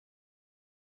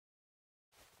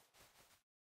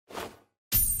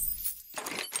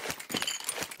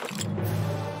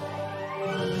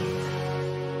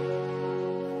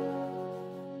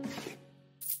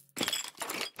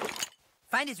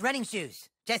find his running shoes.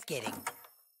 Just kidding.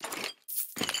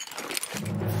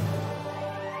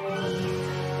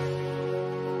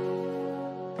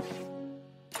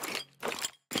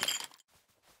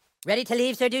 Ready to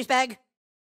leave, Sir Douchebag?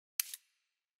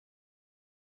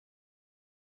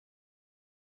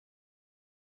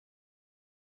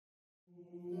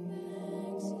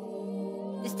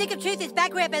 The stick of truth is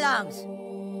back where it belongs.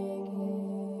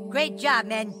 Great job,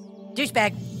 men.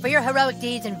 Douchebag, for your heroic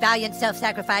deeds and valiant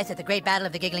self-sacrifice at the Great Battle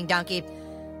of the Giggling Donkey,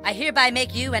 I hereby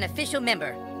make you an official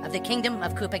member of the Kingdom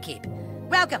of Koopa Keep.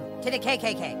 Welcome to the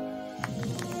KKK.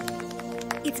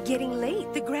 It's getting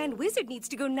late. The Grand Wizard needs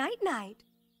to go night-night.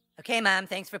 Okay, Mom,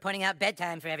 thanks for pointing out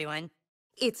bedtime for everyone.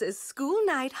 It's a school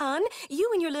night, hon. You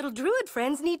and your little druid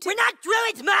friends need to— We're not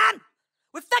druids, Mom!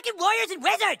 We're fucking warriors and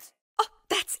wizards! Oh,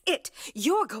 that's it.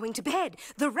 You're going to bed.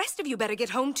 The rest of you better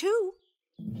get home, too.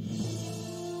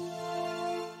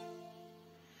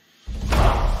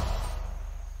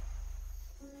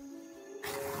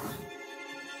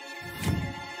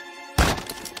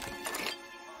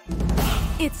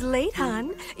 It's late,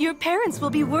 hon. Your parents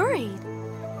will be worried.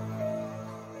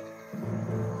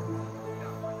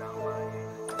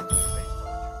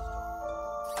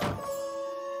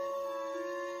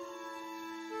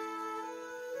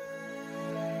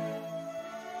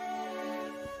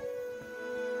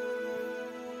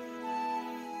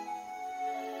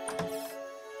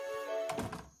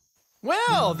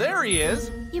 Well, there he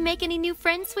is. You make any new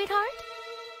friends, sweetheart?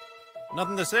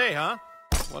 Nothing to say, huh?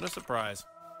 What a surprise.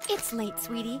 It's late,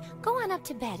 sweetie. Go on up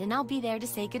to bed, and I'll be there to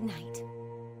say goodnight.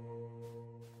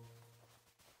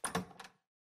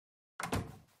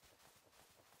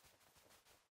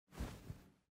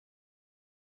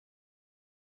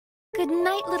 Good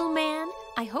night, little man.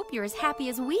 I hope you're as happy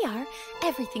as we are.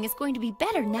 Everything is going to be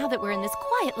better now that we're in this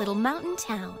quiet little mountain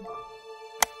town.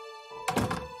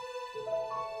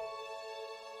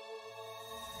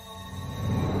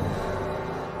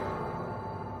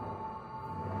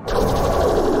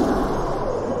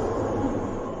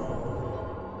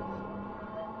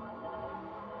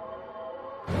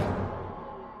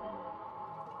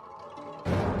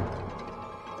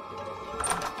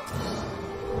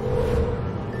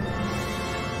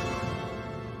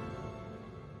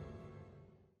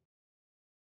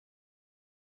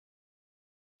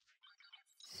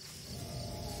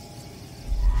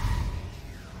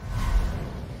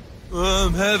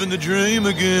 I'm having the dream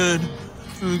again.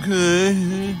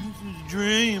 Okay,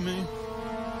 dreaming.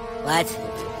 What's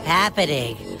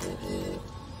happening?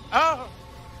 Oh,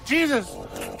 Jesus!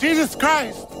 Jesus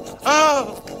Christ!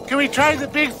 Oh, can we try the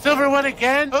big silver one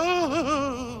again?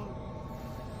 Oh!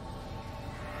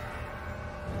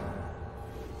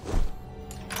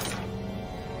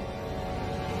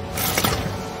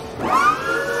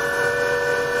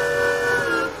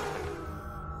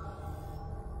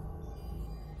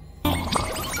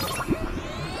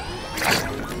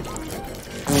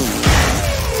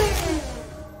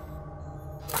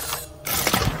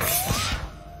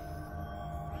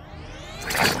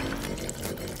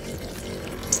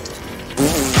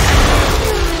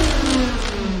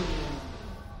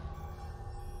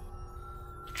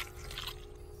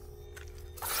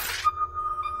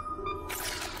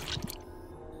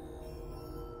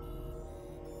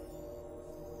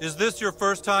 Is this your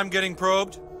first time getting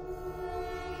probed?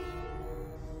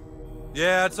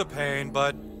 Yeah, it's a pain,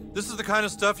 but this is the kind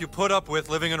of stuff you put up with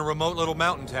living in a remote little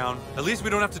mountain town. At least we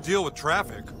don't have to deal with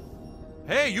traffic.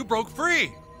 Hey, you broke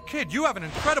free! Kid, you have an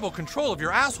incredible control of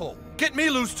your asshole. Get me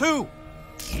loose too!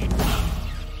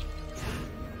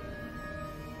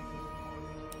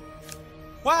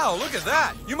 Wow, look at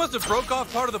that! You must have broke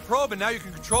off part of the probe and now you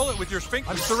can control it with your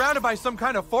sphincter. I'm surrounded by some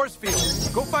kind of force field.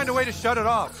 Go find a way to shut it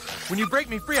off. When you break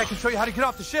me free, I can show you how to get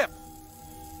off the ship.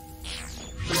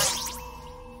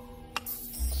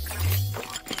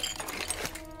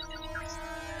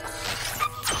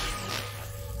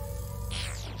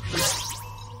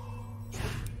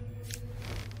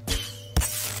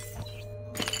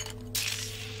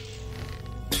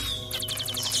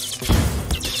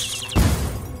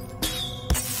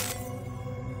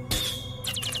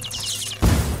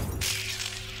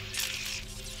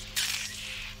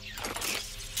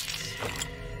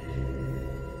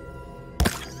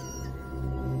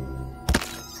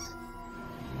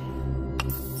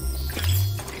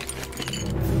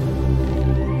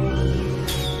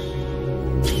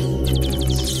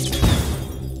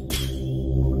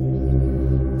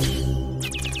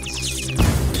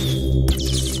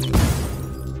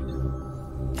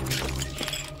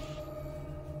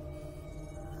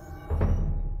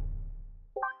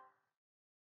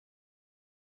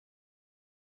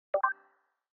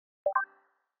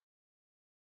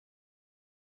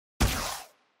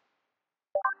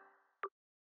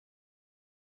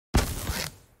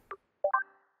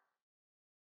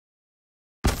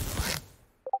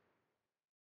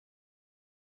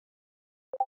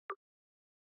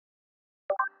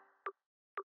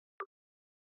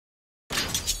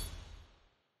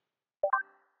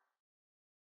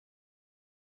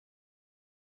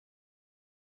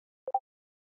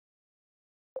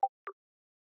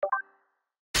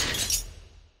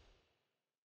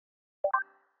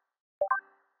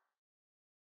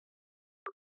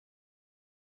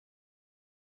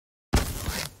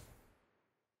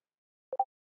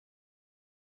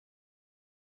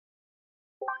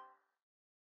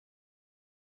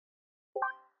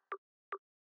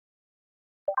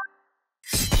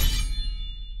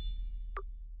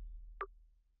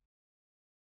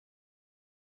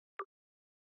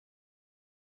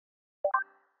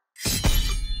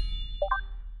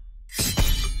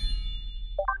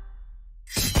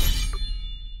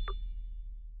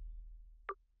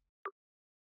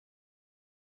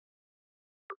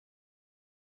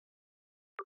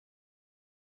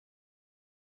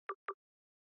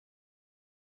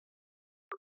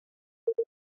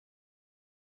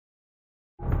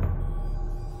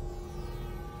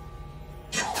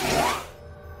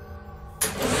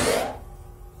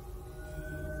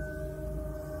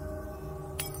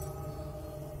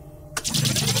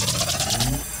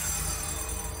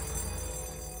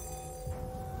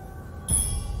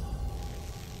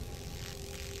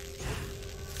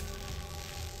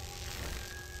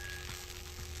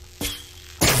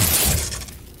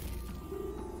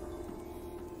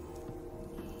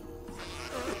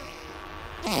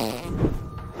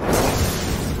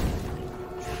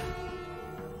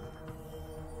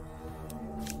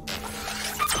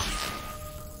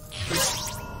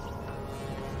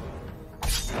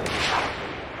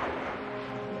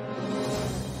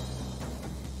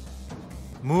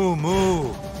 Moo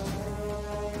moo.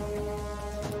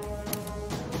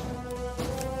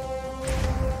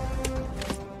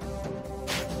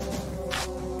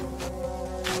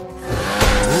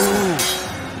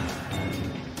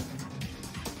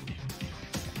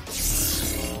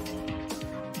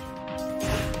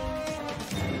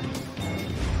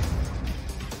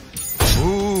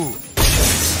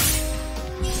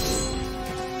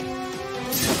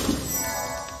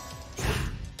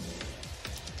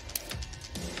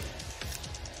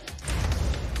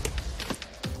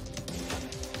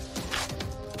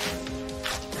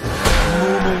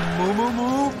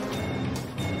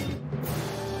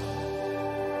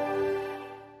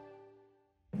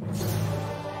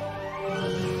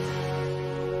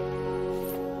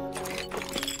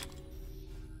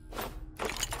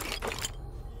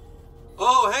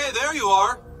 Oh, hey, there you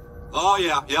are. Oh,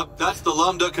 yeah, yep, that's the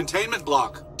Lambda containment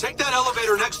block. Take that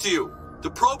elevator next to you. The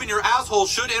probe in your asshole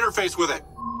should interface with it.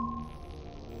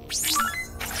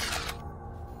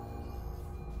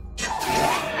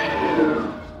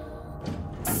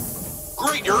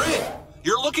 Great, you're in.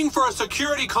 You're looking for a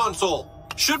security console.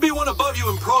 Should be one above you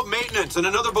in probe maintenance and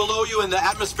another below you in the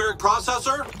atmospheric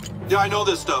processor. Yeah, I know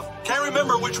this stuff. Can't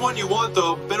remember which one you want,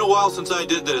 though. Been a while since I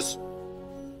did this.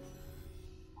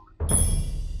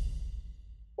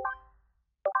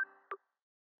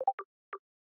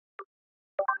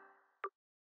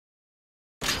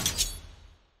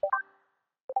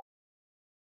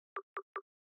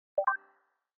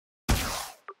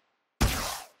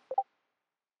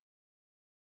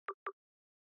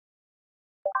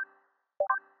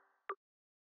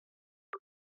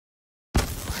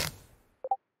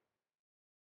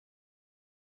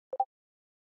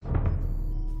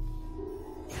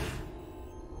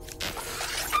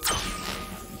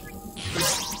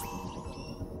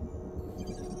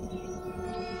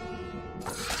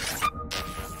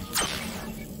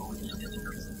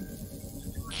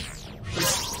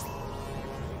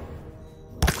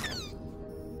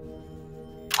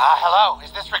 Hello,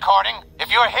 is this recording?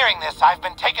 If you're hearing this, I've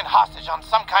been taken hostage on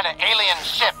some kind of alien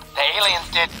ship. The aliens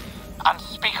did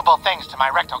unspeakable things to my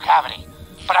rectal cavity.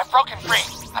 But I've broken free.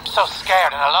 I'm so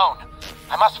scared and alone.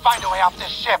 I must find a way off this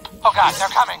ship. Oh god,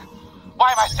 they're coming.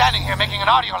 Why am I standing here making an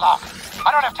audio log?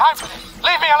 I don't have time for this.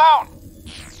 Leave me alone!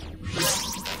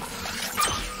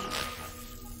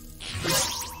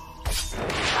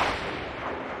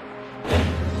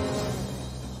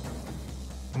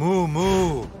 Moo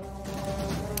moo.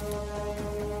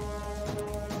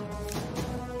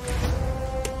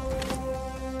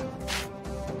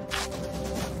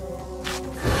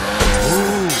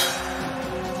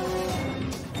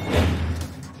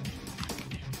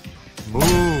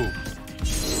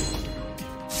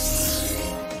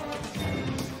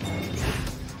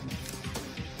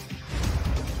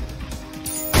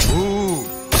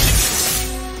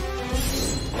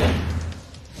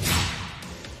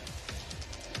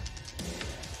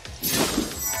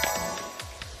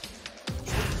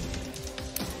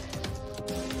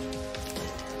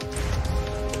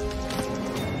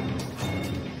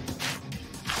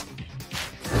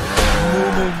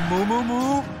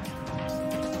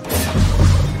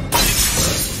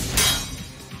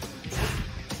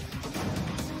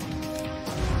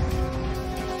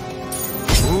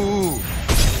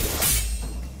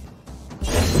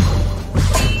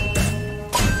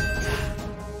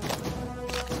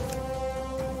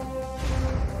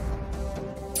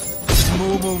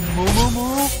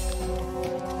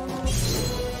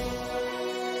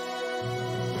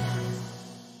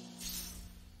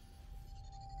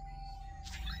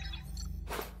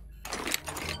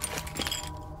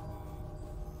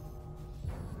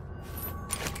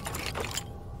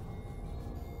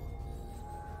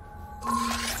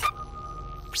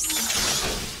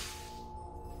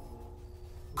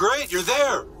 Great, you're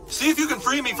there. See if you can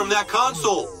free me from that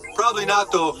console. Probably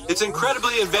not, though. It's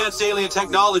incredibly advanced alien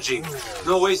technology.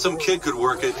 No way some kid could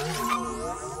work it.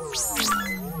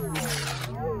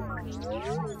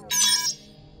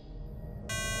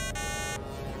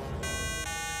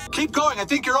 Keep going, I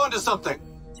think you're onto something.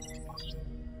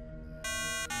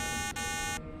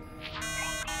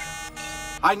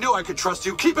 I knew I could trust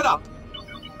you. Keep it up.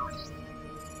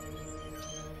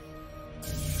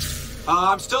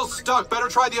 I'm still stuck. Better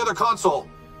try the other console.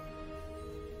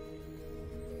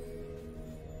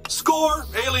 Score!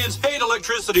 Aliens hate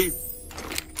electricity.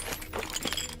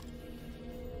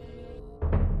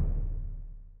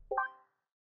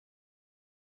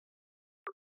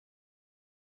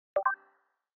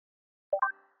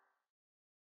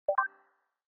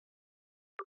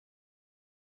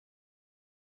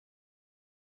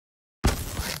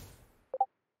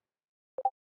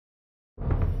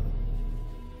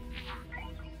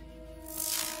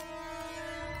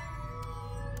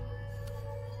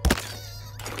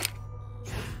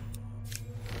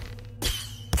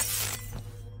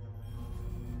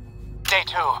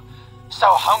 too. So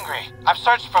hungry. I've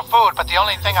searched for food, but the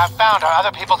only thing I've found are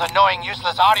other people's annoying,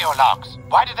 useless audio logs.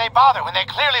 Why did they bother when they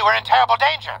clearly were in terrible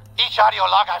danger? Each audio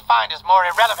log I find is more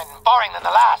irrelevant and boring than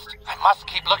the last. I must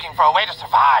keep looking for a way to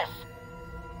survive.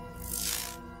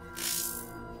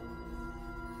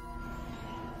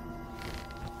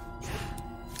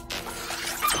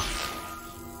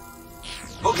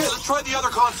 Okay, let's try the other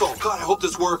console. God, I hope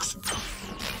this works.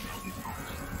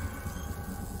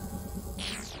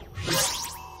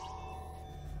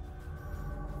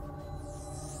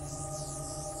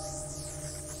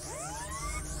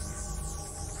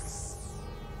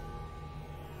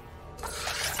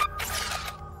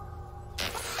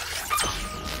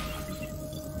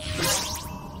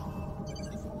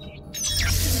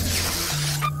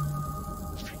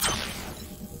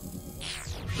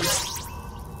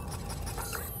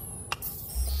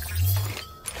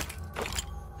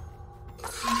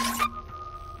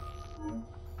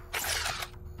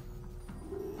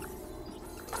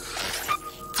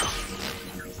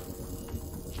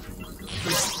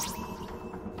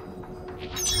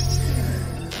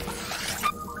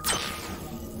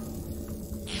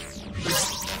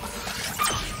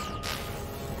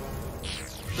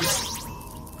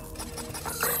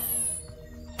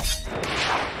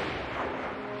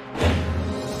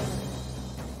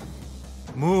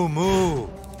 Moo moo.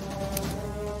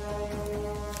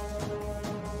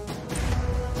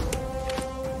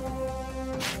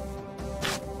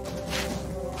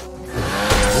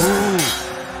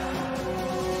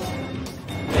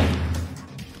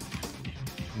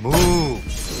 Moo.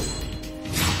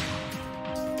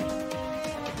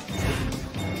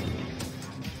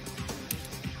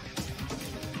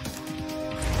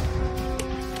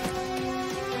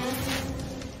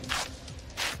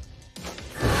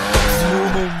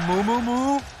 Moo moo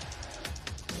moo.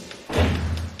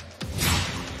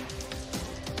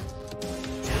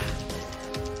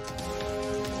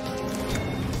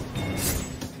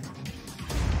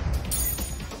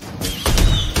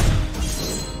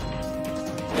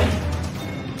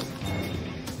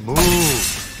 Moo.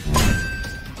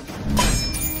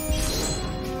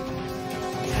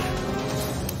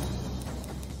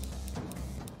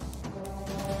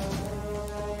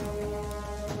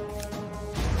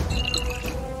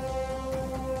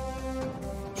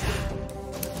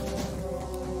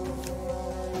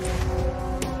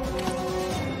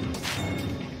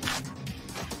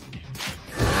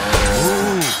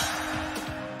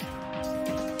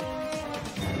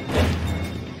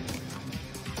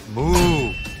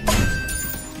 Moo.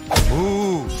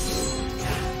 Moo.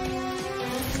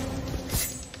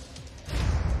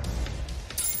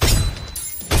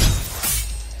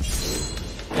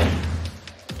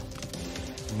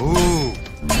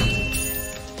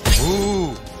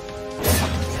 Moo.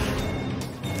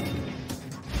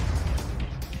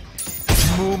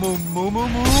 Moo moo moo moo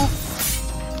moo.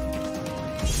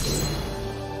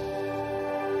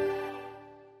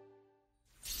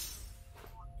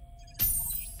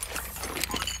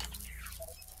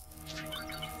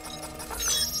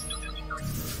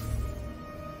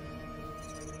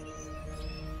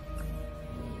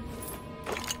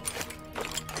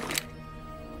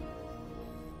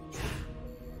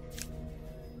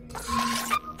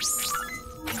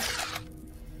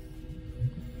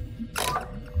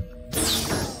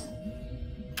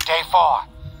 Day 4.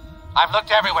 I've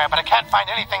looked everywhere, but I can't find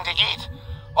anything to eat.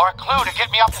 Or a clue to get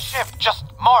me off the ship. Just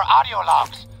more audio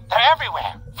logs. They're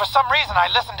everywhere. For some reason, I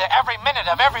listened to every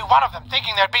minute of every one of them,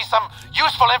 thinking there'd be some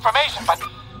useful information, but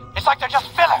it's like they're just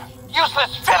filler.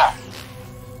 Useless filler.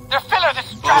 They're filler that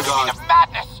drives me to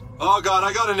madness. Oh God,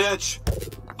 I got an itch.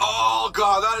 Oh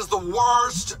God, that is the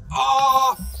worst.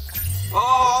 Oh.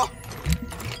 Oh.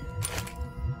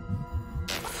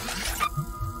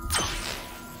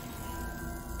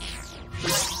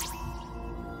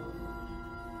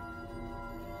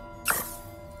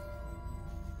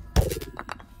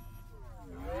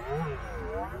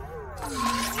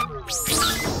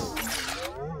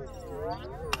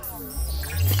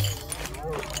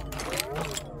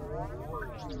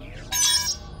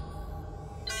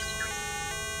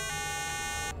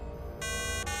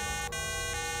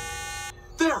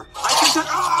 There! I can touch.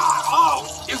 Ah!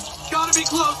 Oh! You've got to be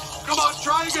close! Come on,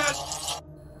 try again!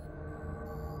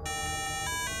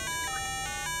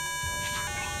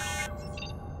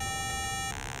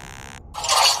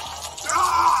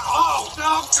 Ah! Oh!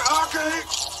 No! Okay!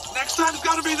 Next time's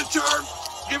got to be the turn!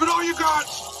 Give it all you got!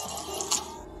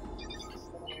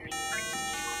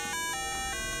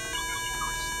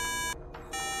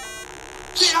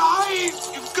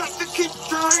 Yeah! You've got to keep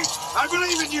trying! I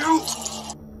believe in you!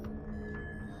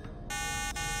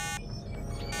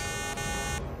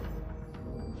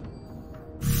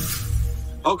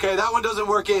 Okay, that one doesn't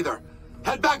work either.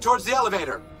 Head back towards the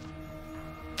elevator.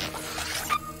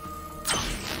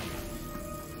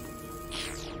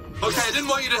 Okay, I didn't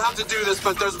want you to have to do this,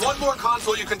 but there's one more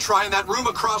console you can try in that room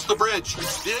across the bridge.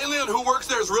 The alien who works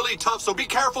there is really tough, so be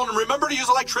careful and remember to use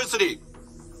electricity.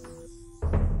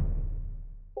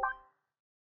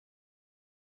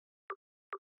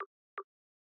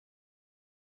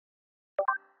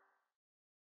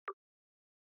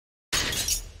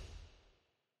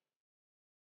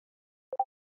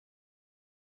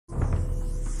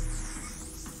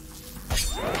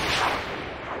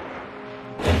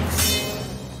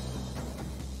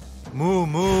 Moo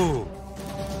moo.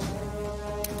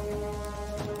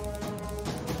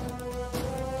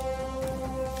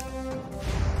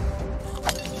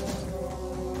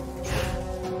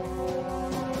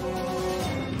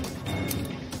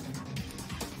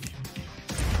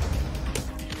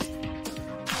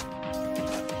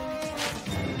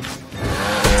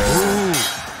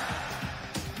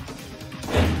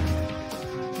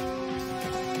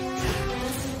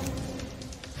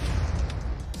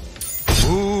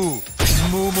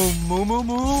 Moo moo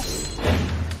moo.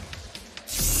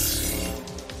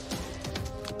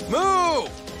 Moo.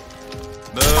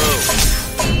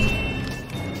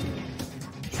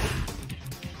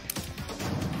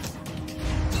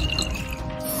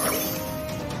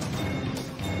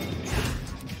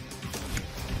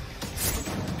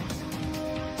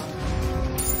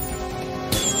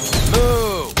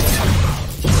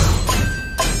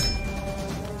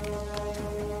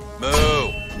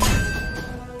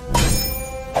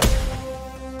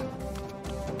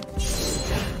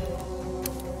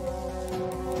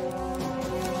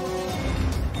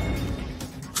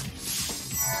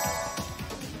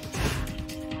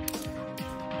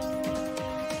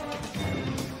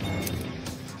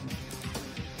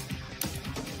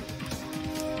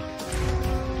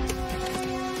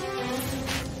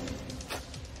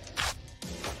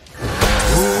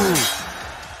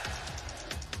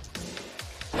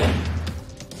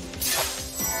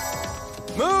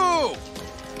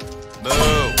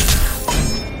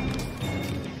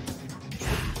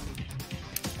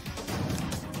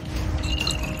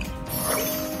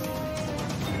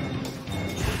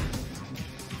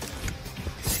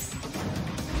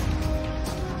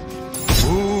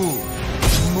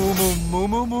 Moo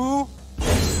moo moo.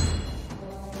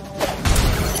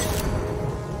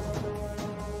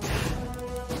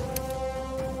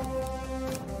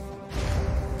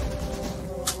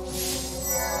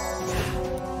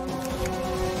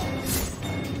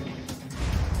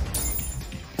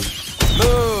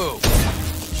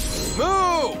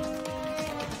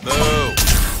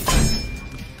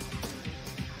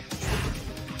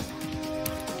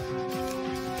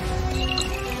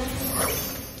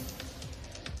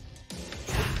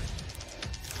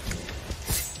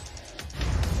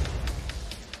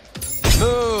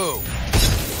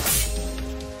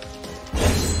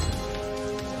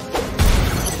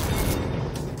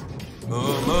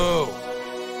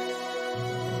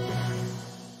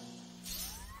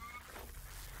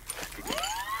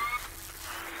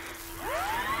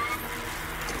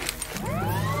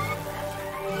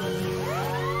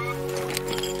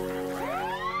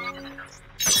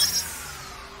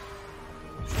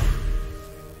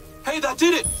 Hey, that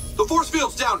did it! The force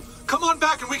field's down! Come on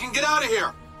back and we can get out of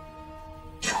here!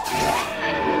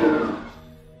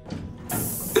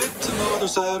 It's another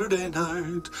Saturday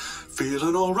night.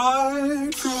 Feeling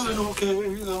alright, feeling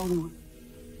okay.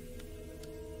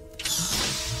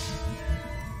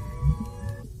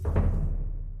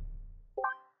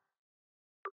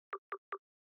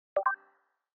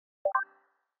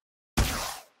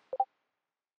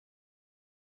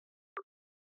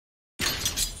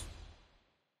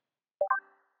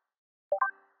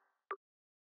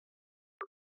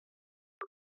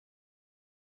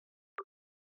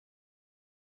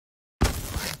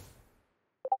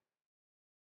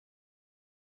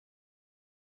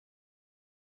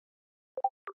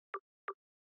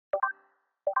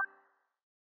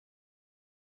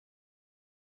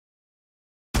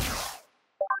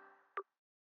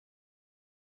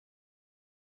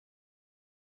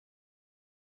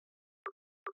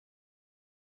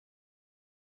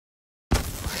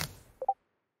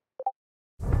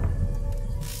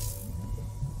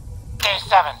 Day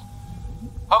 7.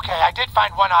 Okay, I did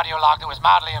find one audio log that was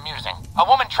mildly amusing. A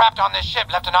woman trapped on this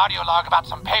ship left an audio log about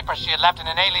some papers she had left in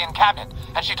an alien cabinet,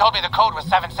 and she told me the code was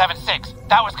 776.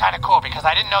 That was kind of cool because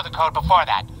I didn't know the code before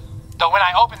that. Though when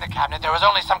I opened the cabinet, there was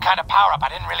only some kind of power-up I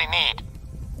didn't really need.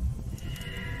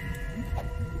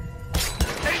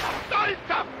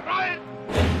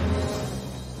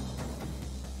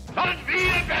 Sollen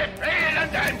wir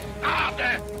befehlen den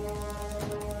Staaten?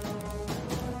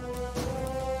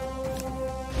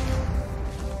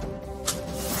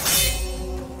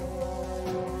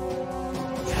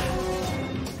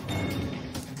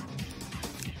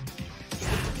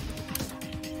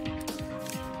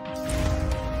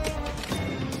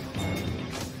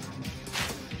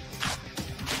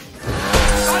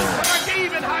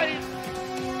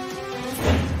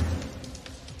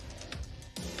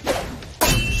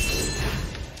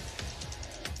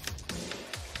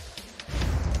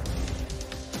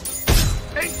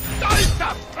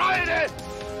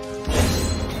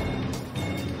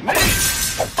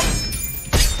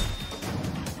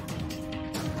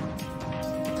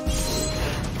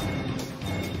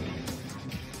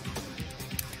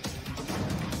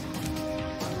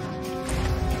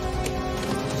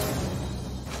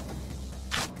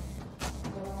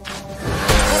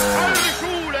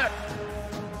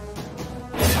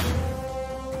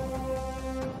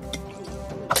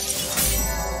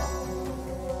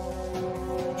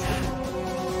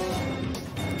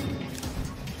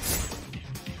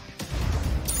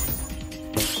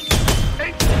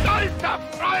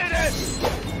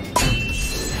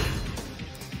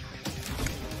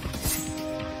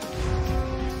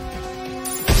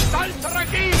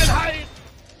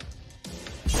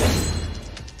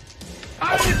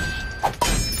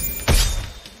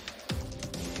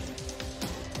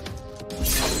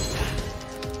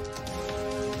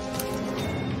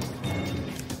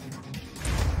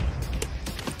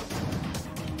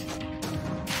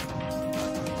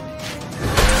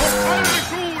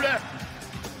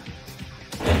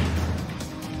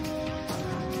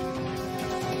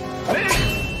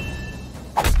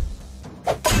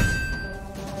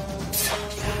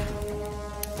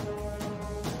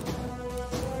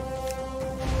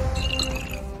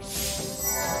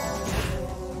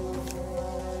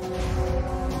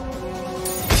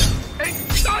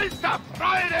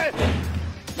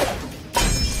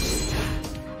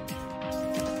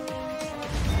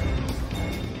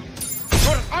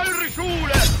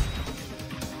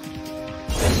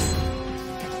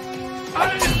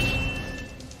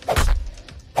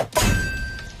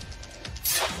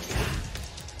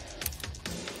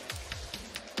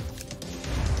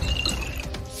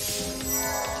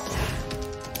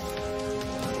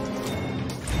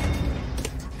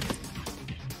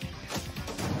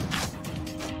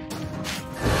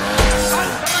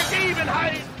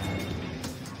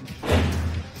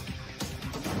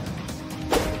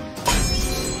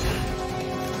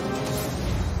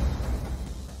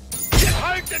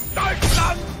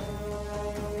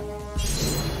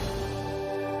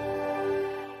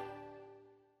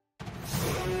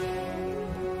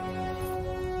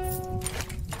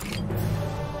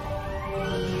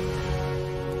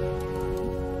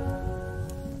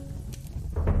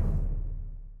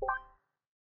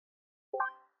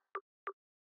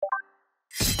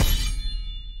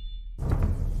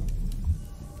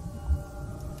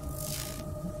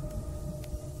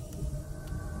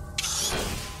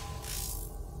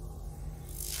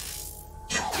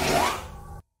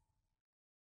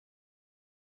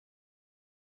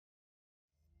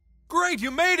 Great,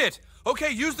 you made it!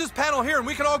 Okay, use this panel here and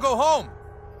we can all go home.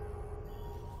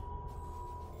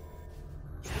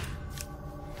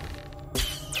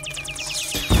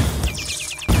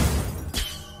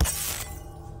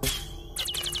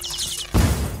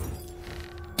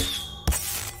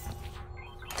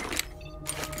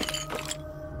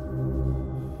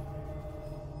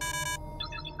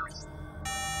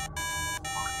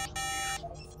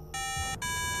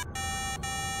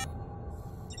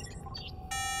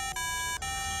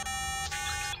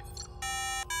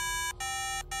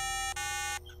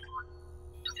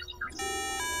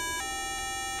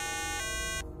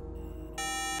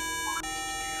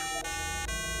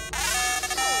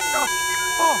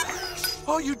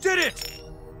 Oh, you did it!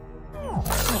 Oh,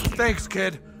 thanks,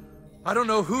 kid. I don't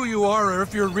know who you are or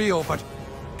if you're real, but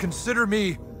consider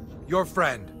me your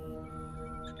friend.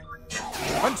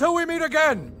 Until we meet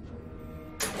again!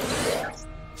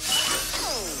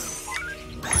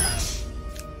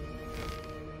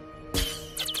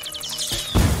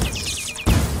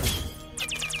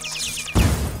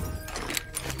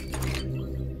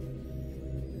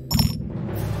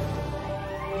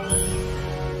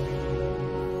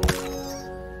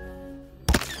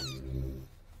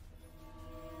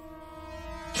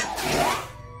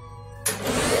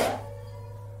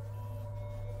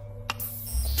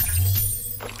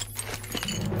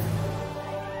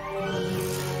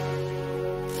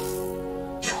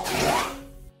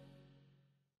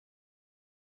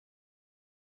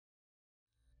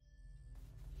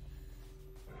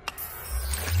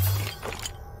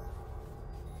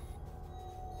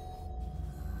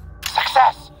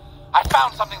 success. I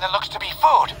found something that looks to be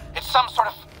food. It's some sort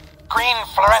of green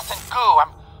fluorescent goo.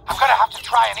 I'm gonna have to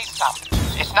try and eat some.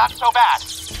 It's not so bad.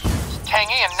 It's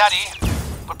tangy and nutty.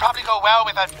 Would probably go well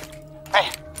with a... Hey,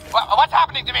 what's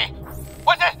happening to me?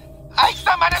 What's it? Ay,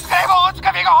 someone is able to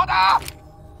give order!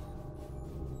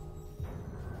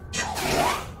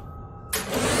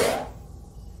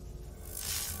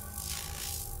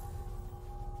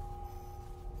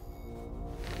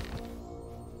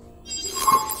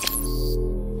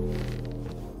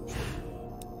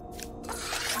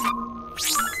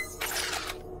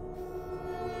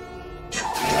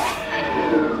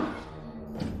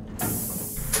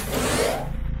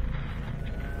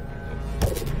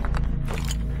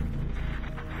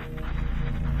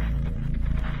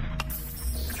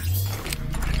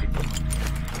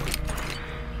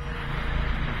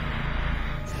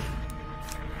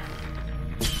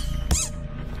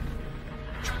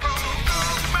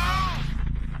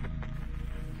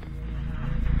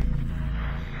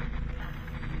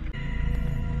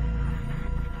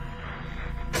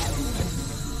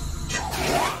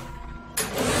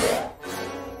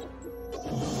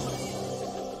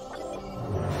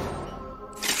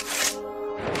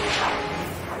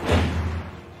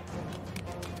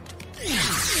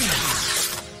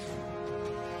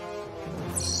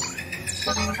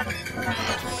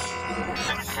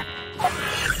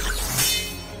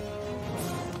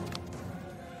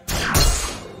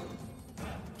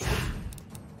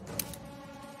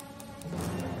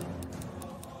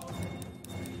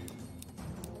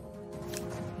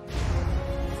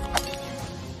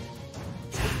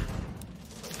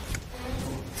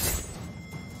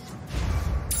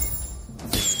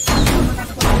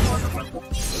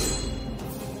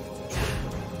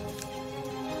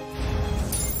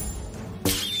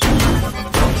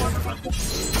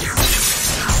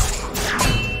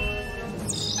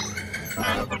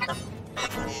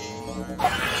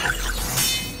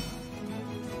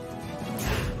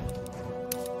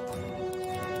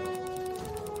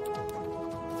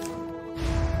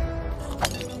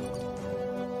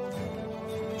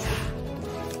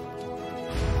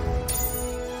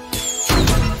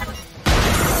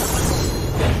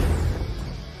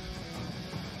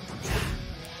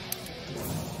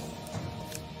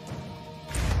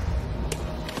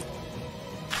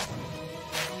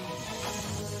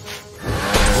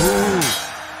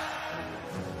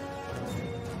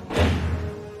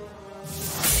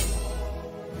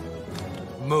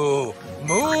 Moo!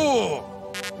 Moo!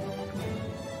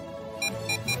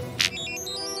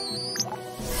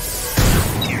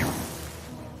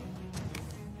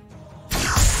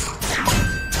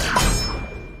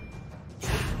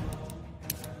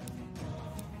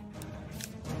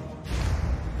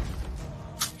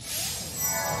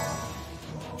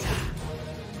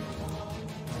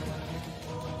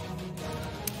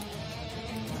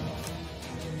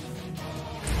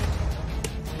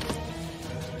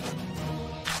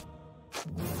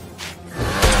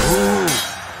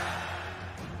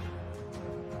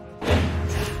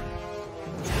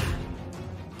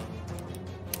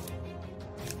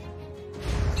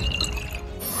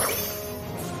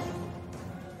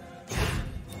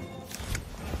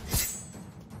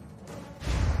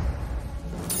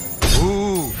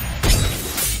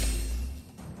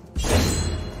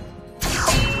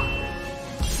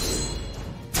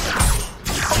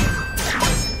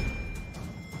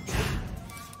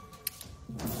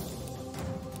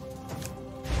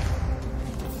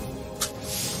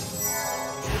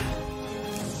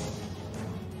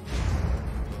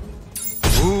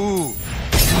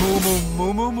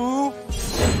 Moo, moo, moo.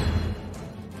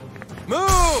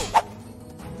 Moo!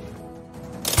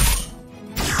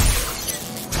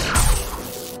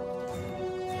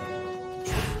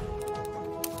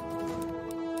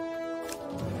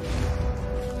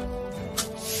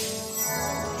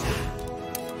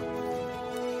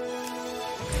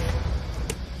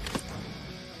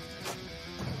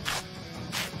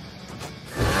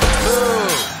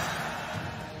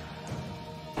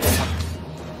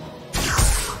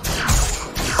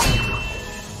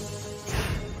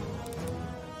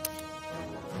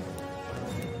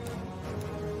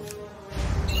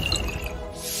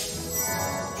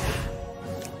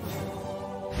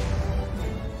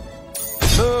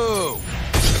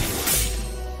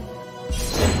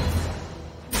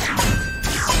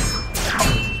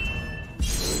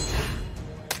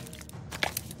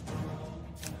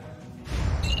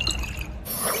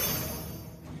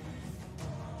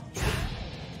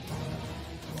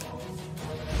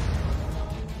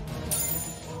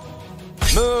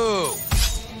 Moo!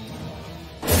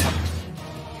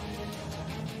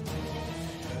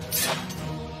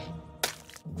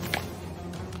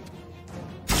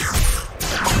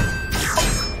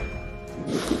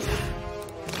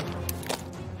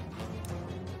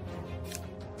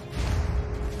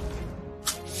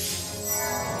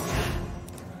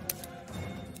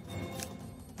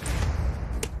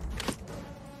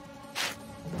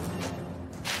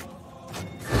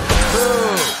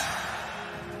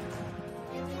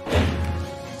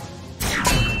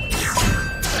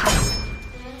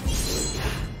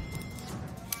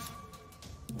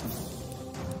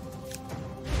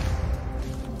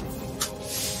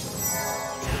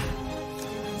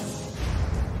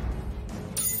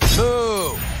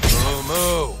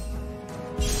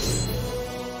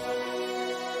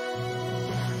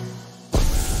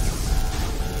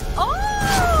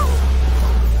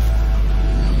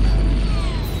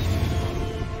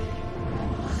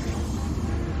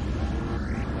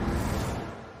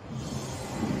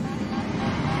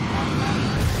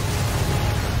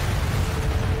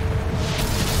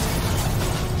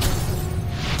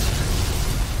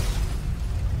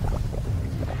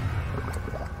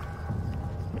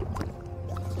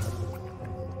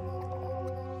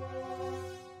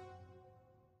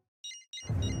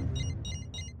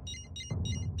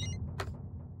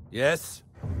 Yes?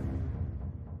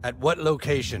 At what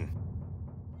location?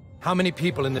 How many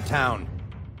people in the town?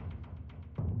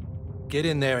 Get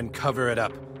in there and cover it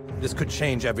up. This could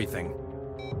change everything.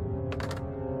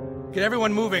 Get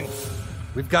everyone moving.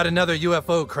 We've got another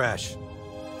UFO crash.